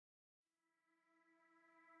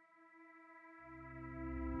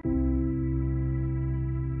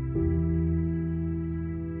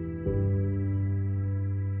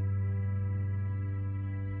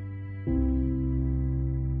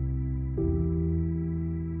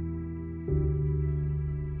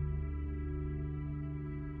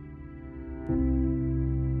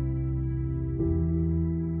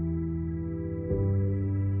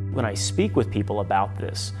I speak with people about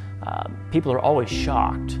this, people are always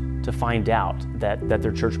shocked to find out that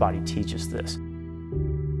their church body teaches this.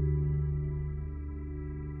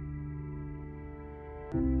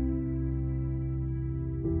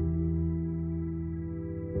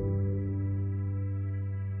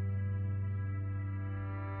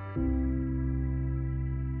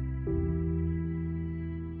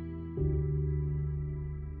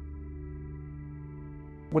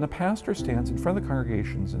 When a pastor stands in front of the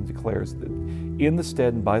congregations and declares that in the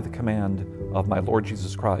stead and by the command of my Lord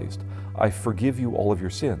Jesus Christ, I forgive you all of your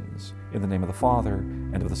sins in the name of the Father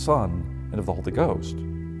and of the Son and of the Holy Ghost.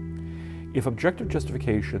 If objective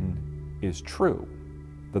justification is true,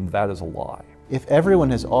 then that is a lie. If everyone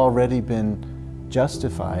has already been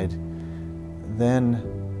justified, then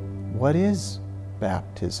what is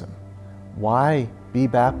baptism? Why be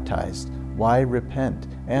baptized? Why repent?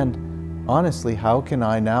 And honestly, how can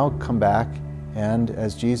I now come back and,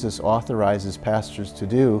 as Jesus authorizes pastors to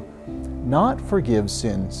do, not forgive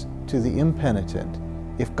sins to the impenitent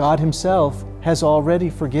if God Himself has already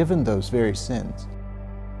forgiven those very sins?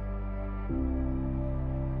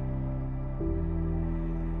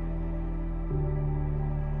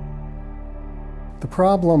 The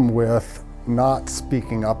problem with not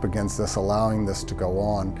speaking up against this, allowing this to go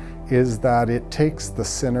on, is that it takes the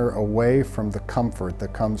sinner away from the comfort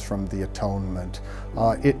that comes from the atonement.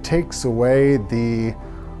 It takes away the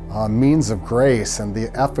means of grace and the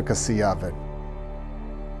efficacy of it.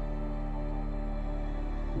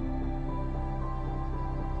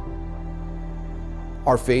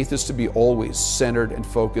 Our faith is to be always centered and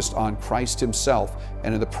focused on Christ Himself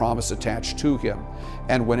and in the promise attached to Him.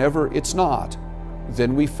 And whenever it's not,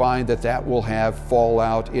 then we find that that will have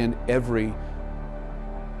fallout in every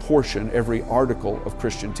portion, every article of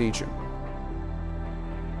Christian teaching.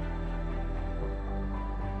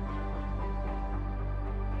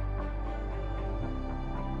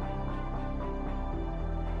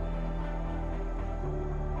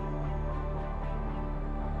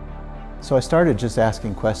 So I started just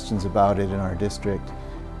asking questions about it in our district,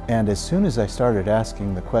 and as soon as I started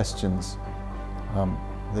asking the questions,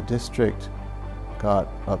 the district got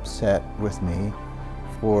upset with me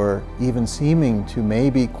for even seeming to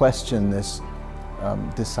maybe question this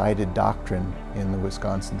decided doctrine in the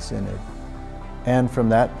Wisconsin Synod. And from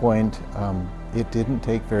that point, it didn't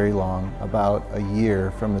take very long, about a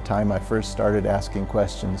year from the time I first started asking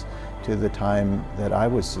questions to the time that I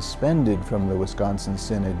was suspended from the Wisconsin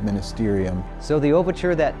Synod ministerium. So the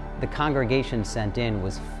overture that the congregation sent in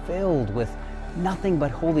was filled with nothing but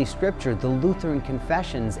Holy Scripture, the Lutheran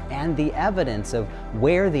confessions, and the evidence of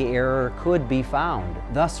where the error could be found,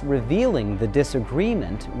 thus revealing the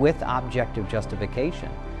disagreement with objective justification.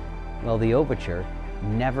 Well, the overture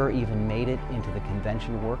never even made it into the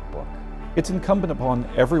convention workbook. It's incumbent upon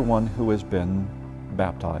everyone who has been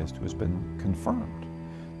baptized, who has been confirmed,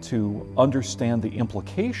 to understand the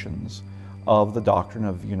implications of the doctrine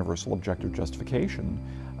of universal objective justification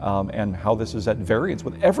and how this is at variance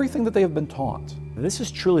with everything that they have been taught. If this is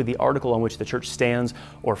truly the article on which the church stands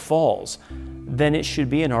or falls, then it should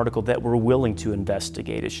be an article that we're willing to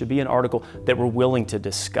investigate. It should be an article that we're willing to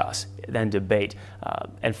discuss and debate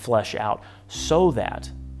and flesh out, so that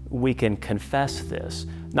we can confess this,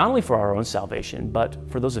 not only for our own salvation, but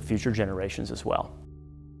for those of future generations as well.